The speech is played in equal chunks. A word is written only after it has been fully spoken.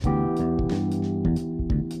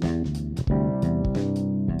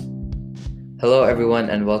Hello,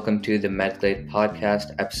 everyone, and welcome to the MedLate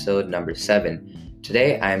Podcast, episode number 7.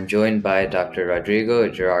 Today, I am joined by Dr. Rodrigo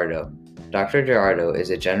Gerardo. Dr. Gerardo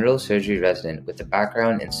is a general surgery resident with a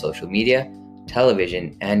background in social media,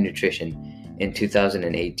 television, and nutrition. In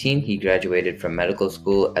 2018, he graduated from medical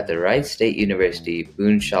school at the Wright State University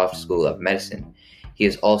Boonshoft School of Medicine. He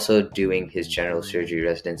is also doing his general surgery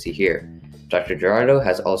residency here. Dr. Gerardo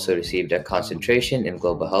has also received a concentration in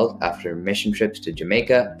global health after mission trips to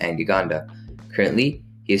Jamaica and Uganda. Currently,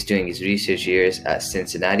 he is doing his research years at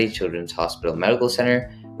Cincinnati Children's Hospital Medical Center,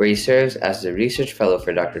 where he serves as the research fellow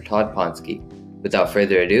for Dr. Todd Ponsky. Without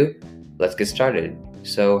further ado, let's get started.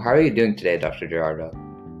 So, how are you doing today, Dr. Gerardo?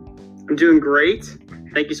 I'm doing great.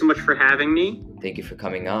 Thank you so much for having me. Thank you for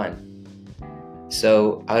coming on.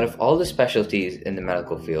 So, out of all the specialties in the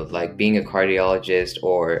medical field, like being a cardiologist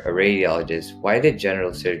or a radiologist, why did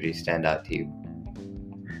general surgery stand out to you?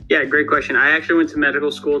 Yeah, great question. I actually went to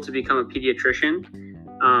medical school to become a pediatrician,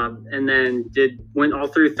 and then went all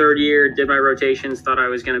through third year, did my rotations, thought I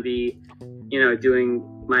was going to be,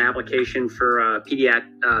 doing my application for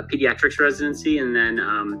pediatrics residency, and then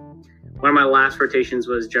one of my last rotations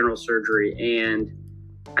was general surgery, and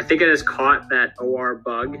I think I just caught that OR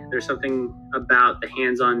bug. There's something about the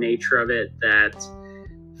hands-on nature of it that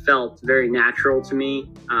felt very natural to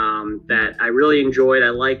me, that I really enjoyed. I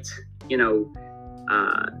liked,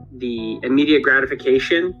 the immediate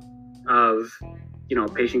gratification of, a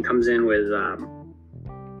patient comes in with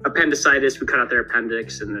appendicitis, we cut out their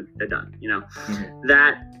appendix and they're done,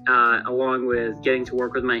 that along with getting to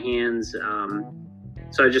work with my hands.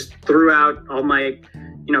 So I just threw out all my,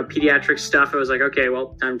 pediatric stuff. I was like, okay,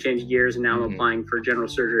 well, time to change gears, and now I'm applying for general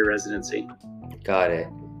surgery residency. Got it.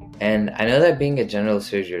 And I know that being a general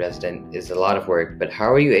surgery resident is a lot of work, but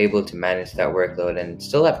how are you able to manage that workload and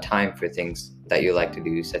still have time for things that you like to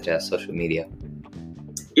do, such as social media?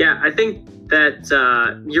 Yeah, I think that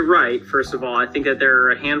you're right. First of all, I think that there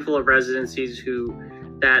are a handful of residencies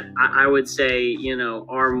that I would say,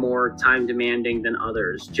 are more time demanding than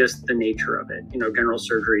others, just the nature of it. General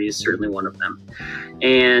surgery is certainly one of them.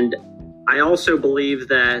 And I also believe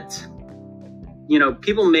that,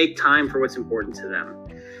 people make time for what's important to them.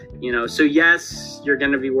 So yes, you're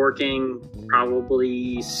going to be working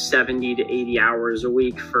probably 70 to 80 hours a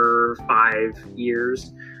week for 5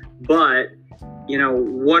 years, but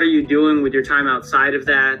what are you doing with your time outside of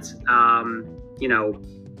that?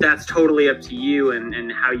 That's totally up to you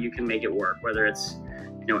and how you can make it work, whether it's,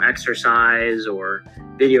 exercise or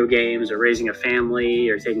video games or raising a family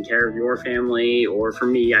or taking care of your family. Or for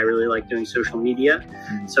me, I really like doing social media.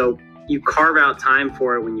 So you carve out time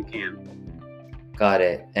for it when you can. Got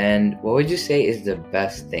it. And what would you say is the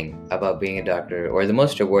best thing about being a doctor, or the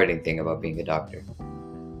most rewarding thing about being a doctor?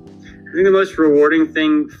 I think the most rewarding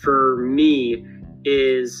thing for me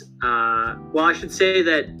is, I should say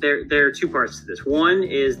that there are two parts to this. One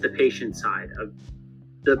is the patient-facing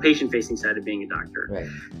side of being a doctor. Right.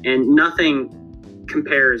 And nothing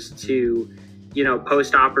compares to,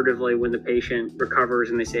 post-operatively when the patient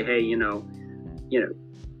recovers and they say, hey,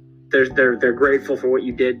 they're grateful for what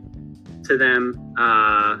you did to them,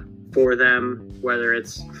 for them, whether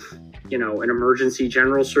it's, an emergency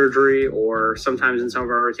general surgery, or sometimes in some of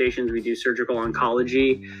our rotations, we do surgical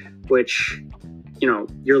oncology, which,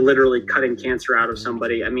 you're literally cutting cancer out of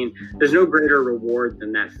somebody. I mean, there's no greater reward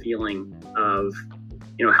than that feeling of,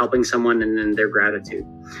 helping someone and then their gratitude.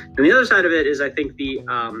 And the other side of it is, I think, the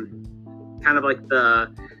kind of like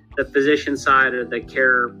the physician side or the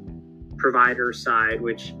care provider side,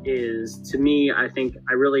 which is, to me, I think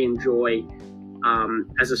I really enjoy,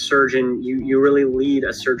 as a surgeon, you really lead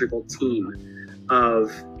a surgical team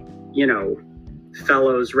of,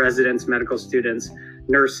 fellows, residents, medical students,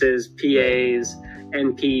 nurses, PAs,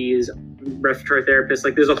 NPs, respiratory therapists.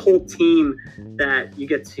 Like, there's a whole team that you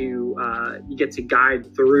get to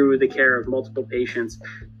guide through the care of multiple patients.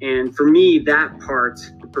 And for me, that part,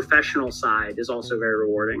 the professional side, is also very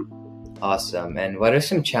rewarding. Awesome. And what are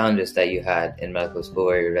some challenges that you had in medical school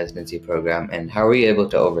or your residency program, and how were you able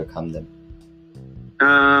to overcome them?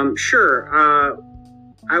 Sure.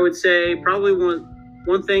 I would say probably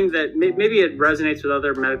one thing that maybe it resonates with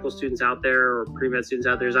other medical students out there or pre-med students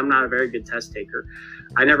out there is I'm not a very good test taker.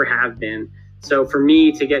 I never have been. So for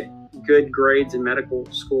me to get good grades in medical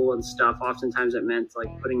school and stuff, oftentimes it meant like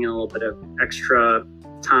putting in a little bit of extra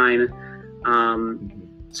time.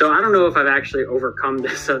 So I don't know if I've actually overcome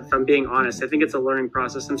this, if I'm being honest. I think it's a learning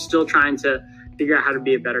process. I'm still trying to figure out how to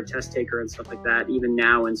be a better test taker and stuff like that. Even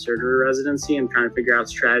now in surgery residency, I'm trying to figure out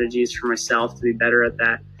strategies for myself to be better at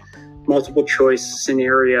that multiple choice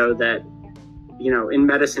scenario that, in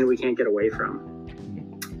medicine we can't get away from.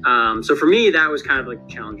 So for me, that was kind of like a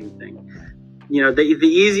challenging thing. the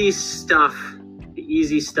easy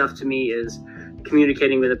stuff to me is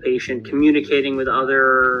communicating with a patient, communicating with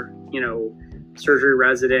other, surgery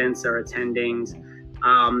residents or attendings.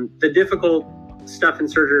 The difficult stuff in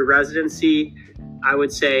surgery residency, I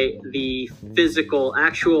would say the physical,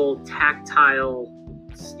 actual tactile,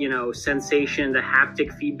 sensation, the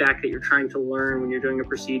haptic feedback that you're trying to learn when you're doing a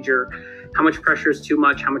procedure. How much pressure is too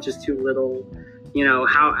much? How much is too little?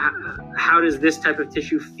 How does this type of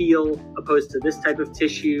tissue feel opposed to this type of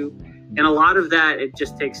tissue? And a lot of that, it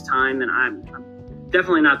just takes time, and I'm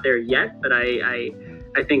definitely not there yet, but I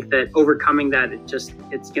think that overcoming that,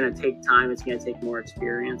 it's going to take time. It's going to take more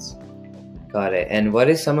experience. Got it. And what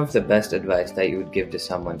is some of the best advice that you would give to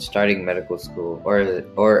someone starting medical school or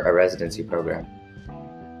a residency program?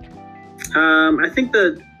 I think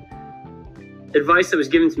the advice that was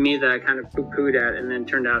given to me that I kind of poo-pooed at and then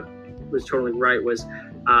turned out was totally right was,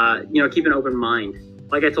 keep an open mind.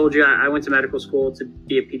 Like I told you, I went to medical school to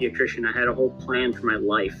be a pediatrician. I had a whole plan for my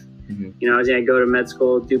life. Mm-hmm. I was going to go to med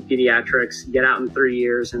school, do pediatrics, get out in 3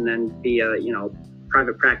 years, and then be a,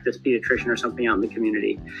 private practice pediatrician or something out in the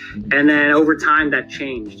community. Mm-hmm. And then over time that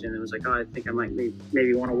changed, and it was like, I think I might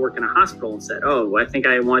maybe want to work in a hospital instead. I think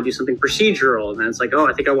I want to do something procedural. And then it's like,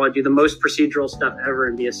 I think I want to do the most procedural stuff ever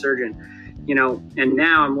and be a surgeon. And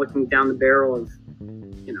now I'm looking down the barrel of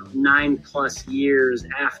 9+ years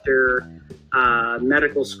after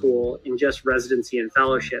medical school in just residency and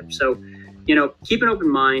fellowship. So, keep an open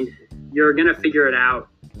mind. You're going to figure it out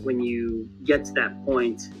when you get to that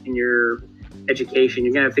point in your education.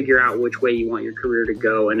 You're going to figure out which way you want your career to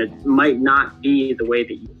go, and it might not be the way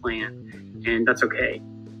that you plan, and that's okay.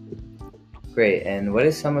 Great. And what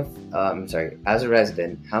is some of, as a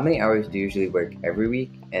resident, how many hours do you usually work every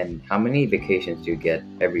week, and how many vacations do you get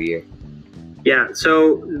every year? Yeah,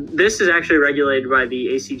 so this is actually regulated by the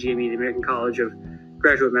ACGME, the American College of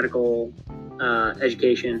Graduate Medical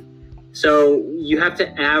Education. So you have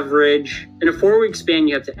to average, in a 4-week span,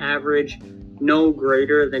 you have to average no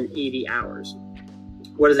greater than 80 hours.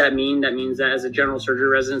 What does that mean? That means that as a general surgery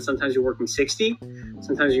resident, sometimes you're working 60,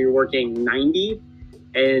 sometimes you're working 90,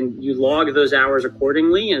 and you log those hours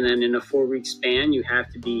accordingly. And then in a 4-week span, you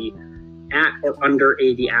have to be at or under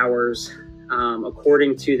 80 hours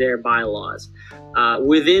according to their bylaws.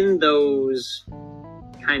 Within those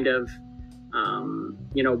kind of,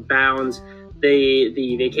 bounds,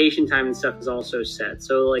 the vacation time and stuff is also set.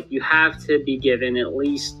 So like you have to be given at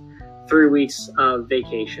least 3 weeks of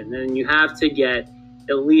vacation, and you have to get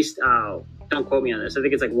at least, don't quote me on this, I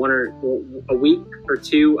think it's like a week or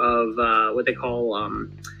two of what they call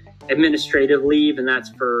administrative leave, and that's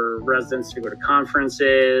for residents to go to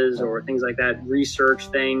conferences or things like that, research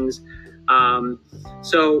things.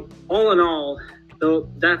 So all in all, though,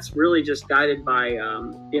 that's really just guided by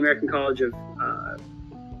the American College of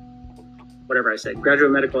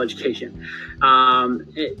Graduate Medical Education.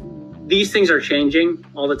 These things are changing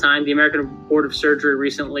all the time. The American Board of Surgery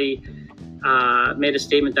recently made a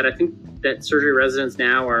statement that I think that surgery residents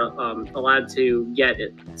now are allowed to get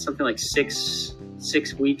something like six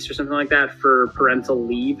weeks or something like that for parental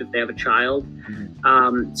leave if they have a child.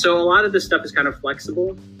 So a lot of this stuff is kind of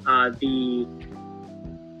flexible.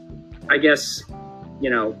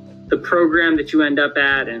 The program that you end up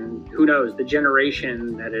at, and who knows, the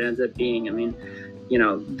generation that it ends up being. I mean,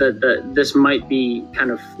 this might be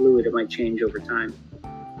kind of fluid. It might change over time.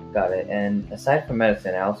 Got it. And aside from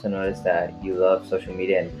medicine, I also noticed that you love social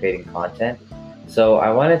media and creating content. So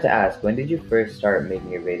I wanted to ask, when did you first start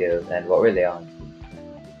making your videos, and what were they on?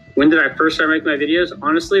 When did I first start making my videos?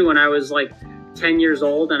 Honestly, when I was like 10 years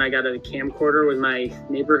old and I got a camcorder with my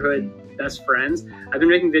neighborhood best friends. I've been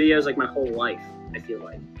making videos like my whole life, I feel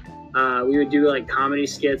like. We would do like comedy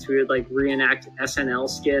skits. We would like reenact SNL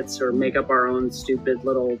skits or make up our own stupid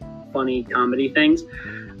little funny comedy things.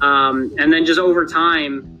 And then just over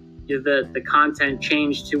time, the content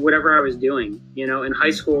changed to whatever I was doing. In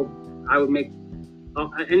high school, I would make,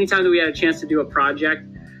 anytime that we had a chance to do a project,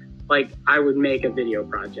 like I would make a video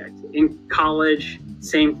project. In college,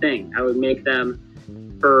 same thing. I would make them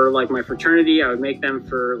for like my fraternity. I would make them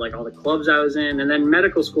for like all the clubs I was in. And then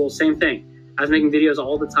medical school, same thing. I was making videos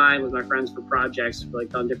all the time with my friends for projects,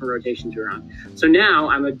 like on different rotations we were on. So now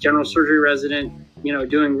I'm a general surgery resident,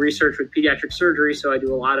 doing research with pediatric surgery. So I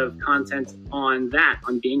do a lot of content on that,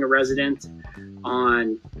 on being a resident,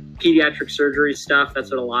 on pediatric surgery stuff.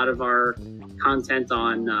 That's what a lot of our content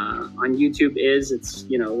on YouTube is. It's,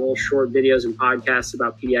 little short videos and podcasts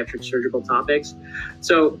about pediatric surgical topics.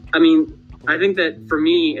 So, I mean, I think that for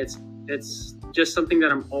me, it's just something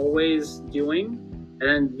that I'm always doing. And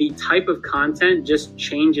then the type of content just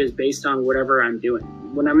changes based on whatever I'm doing.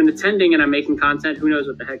 when I'm attending and I'm making content, who knows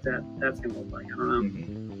what the heck that's going to look like? I don't know.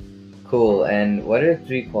 Mm-hmm. Cool. And what are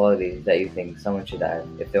 3 qualities that you think someone should have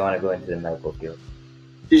if they want to go into the medical field?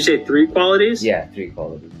 Did you say 3 qualities? Yeah, 3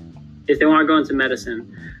 qualities. If they want to go into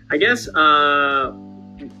medicine, I guess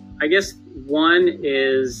one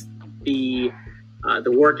is the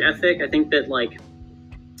work ethic. I think that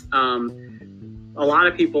a lot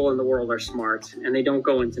of people in the world are smart and they don't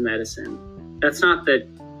go into medicine. That's not the,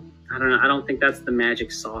 I don't know, I don't think that's the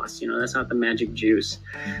magic sauce, that's not the magic juice.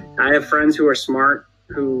 I have friends who are smart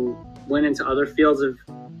who went into other fields of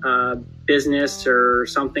business or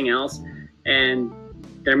something else, and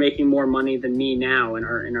they're making more money than me now in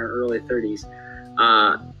our early 30s.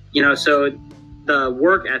 So the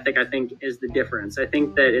work ethic, I think, is the difference. I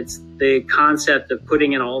think that it's the concept of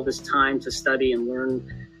putting in all this time to study and learn,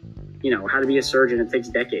 how to be a surgeon. It takes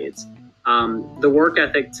decades. The work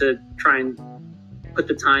ethic to try and put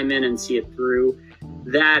the time in and see it through,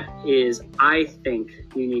 that is, I think,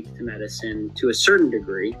 unique to medicine to a certain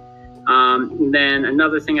degree. Then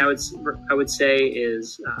another thing I would say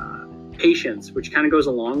is patience, which kind of goes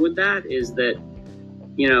along with that, is that,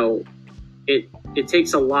 it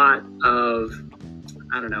takes a lot of,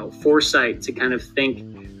 foresight to kind of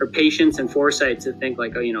think, or patience and foresight to think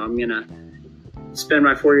like, I'm going to spend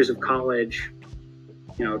my 4 years of college,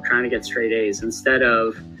 trying to get straight A's instead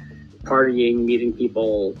of partying, meeting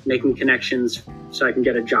people, making connections so I can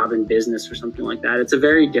get a job in business or something like that. It's a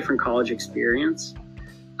very different college experience.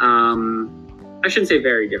 I shouldn't say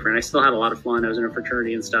very different. I still had a lot of fun. I was in a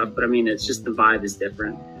fraternity and stuff, but it's just the vibe is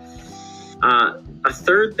different. A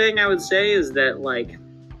third thing I would say is that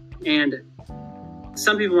and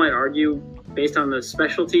some people might argue based on the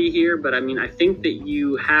specialty here, but I think that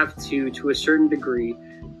you have to a certain degree,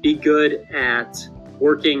 be good at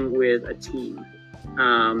working with a team.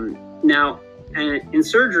 Now, and in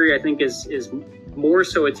surgery, I think is more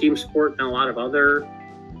so a team sport than a lot of other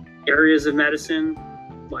areas of medicine.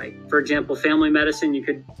 Like, for example, family medicine, you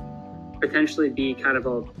could potentially be kind of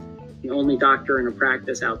the only doctor in a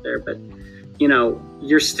practice out there, but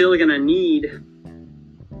you're still going to need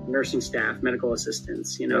nursing staff, medical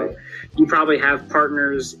assistants. Right. You probably have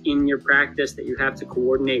partners in your practice that you have to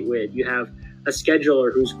coordinate with. You have a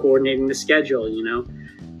scheduler who's coordinating the schedule.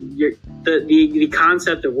 The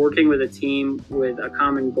concept of working with a team with a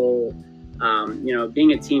common goal,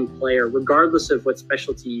 being a team player, regardless of what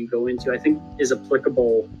specialty you go into, I think is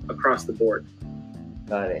applicable across the board.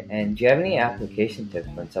 Got it. And do you have any application tips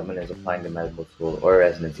when someone is applying to medical school or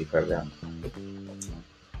residency program?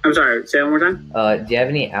 I'm sorry, say it one more time? Do you have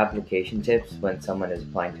any application tips when someone is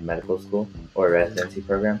applying to medical school or residency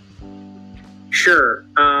program? Sure.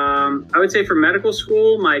 I would say for medical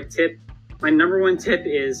school, my number one tip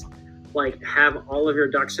is have all of your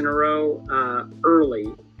ducks in a row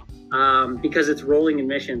early, because it's rolling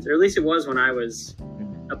admissions, or at least it was when I was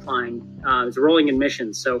applying. It's rolling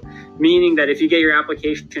admissions. So meaning that if you get your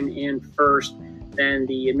application in first, then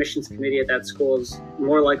the admissions committee at that school is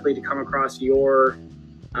more likely to come across your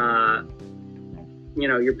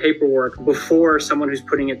paperwork before someone who's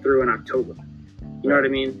putting it through in October. You know what I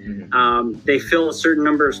mean? Mm-hmm. They fill a certain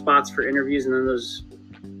number of spots for interviews, and then those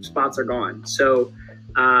spots are gone. So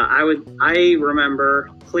I remember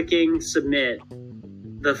clicking submit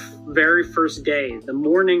the very first day, the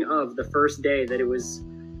morning of the first day that it was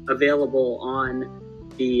available on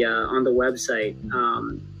the website.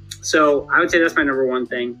 So I would say that's my number one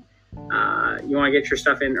thing. You want to get your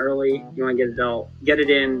stuff in early. You want to get it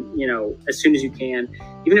in, as soon as you can,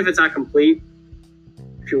 even if it's not complete.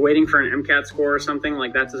 If you're waiting for an MCAT score or something,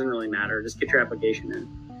 that doesn't really matter. Just get your application in.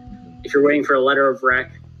 If you're waiting for a letter of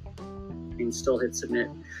rec, you can still hit submit.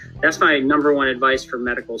 That's my number one advice for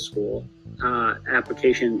medical school,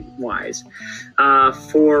 application wise.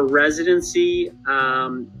 For residency,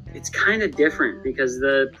 it's kind of different because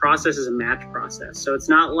the process is a match process. So it's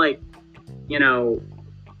not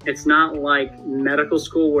it's not like medical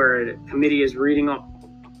school where a committee is reading off,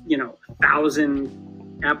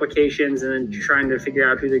 1,000 applications and then trying to figure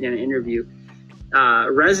out who they're going to interview.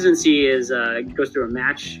 Residency goes through a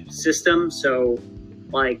match system. So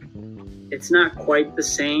it's not quite the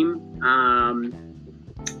same.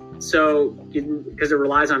 Because it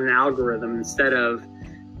relies on an algorithm instead of,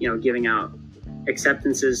 giving out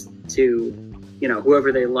acceptances to,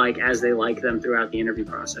 whoever they like as they like them throughout the interview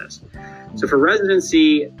process. So for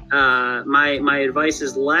residency, my advice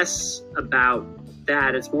is less about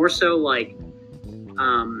that. It's more so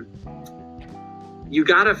you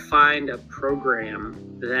got to find a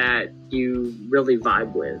program that you really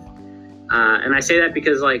vibe with. And I say that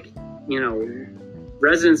because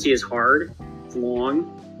residency is hard. It's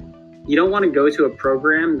long. You don't want to go to a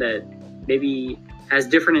program that maybe has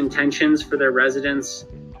different intentions for their residents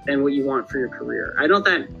than what you want for your career. I don't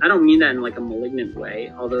mean that in like a malignant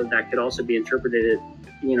way, although that could also be interpreted,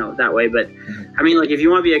 that way. But I mean, like, if you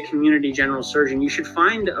want to be a community general surgeon, you should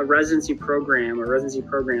find a residency program or residency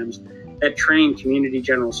programs that train community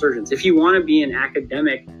general surgeons. If you want to be an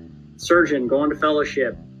academic surgeon, go into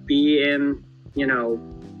fellowship, be in,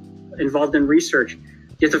 involved in research,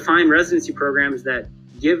 you have to find residency programs that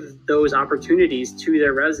give those opportunities to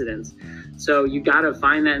their residents. So you got to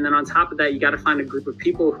find that. And then on top of that, you got to find a group of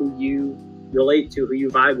people who you relate to, who you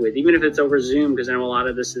vibe with, even if it's over Zoom, because I know a lot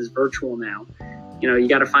of this is virtual now. You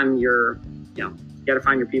got to find your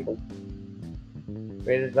people.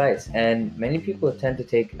 Great advice. And many people tend to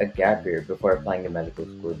take a gap year before applying to medical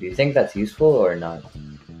school. Do you think that's useful or not?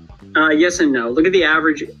 Yes and no. Look at the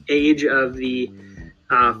average age of the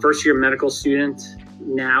first year medical student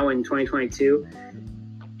now in 2022.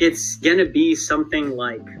 It's going to be something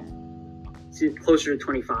like closer to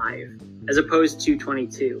 25 as opposed to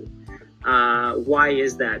 22. Why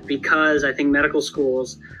is that? Because I think medical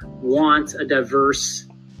schools want a diverse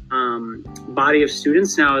body of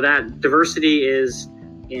students. Now, that diversity is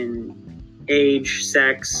in age,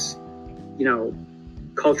 sex,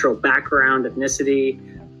 cultural background, ethnicity,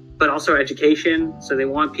 but also education. So they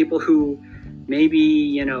want people who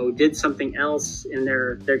maybe, did something else in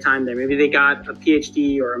their time there. Maybe they got a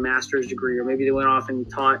PhD or a master's degree, or maybe they went off and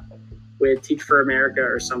taught with Teach for America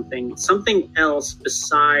or something else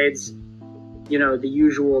besides, the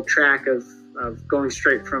usual track of going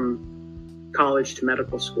straight from college to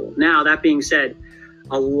medical school. Now, that being said,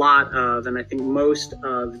 a lot of, and I think most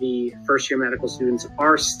of the first year medical students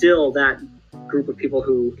are still that group of people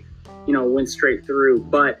who, went straight through.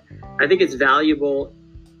 But I think it's valuable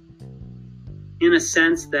in a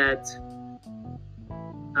sense that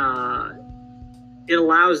it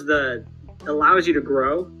allows you to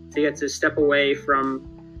grow, to get to step away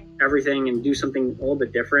from everything and do something a little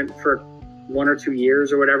bit different for 1 or 2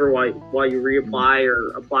 years or whatever while you reapply or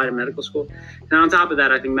apply to medical school. And on top of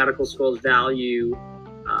that, I think medical schools value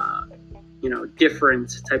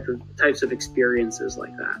different types of experiences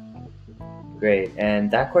like that. Great.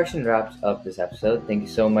 And that question wraps up this episode. Thank you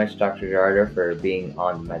so much, Dr. Gerardo, for being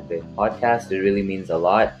on the MedBay podcast. It really means a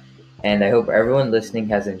lot. And I hope everyone listening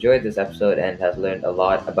has enjoyed this episode and has learned a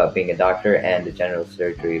lot about being a doctor and a general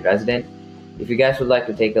surgery resident. If you guys would like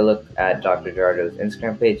to take a look at Dr. Gerardo's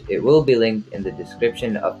Instagram page, it will be linked in the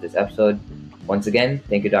description of this episode. Once again,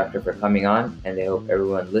 thank you, Doctor, for coming on, and I hope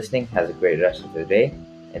everyone listening has a great rest of their day,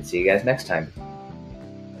 and see you guys next time.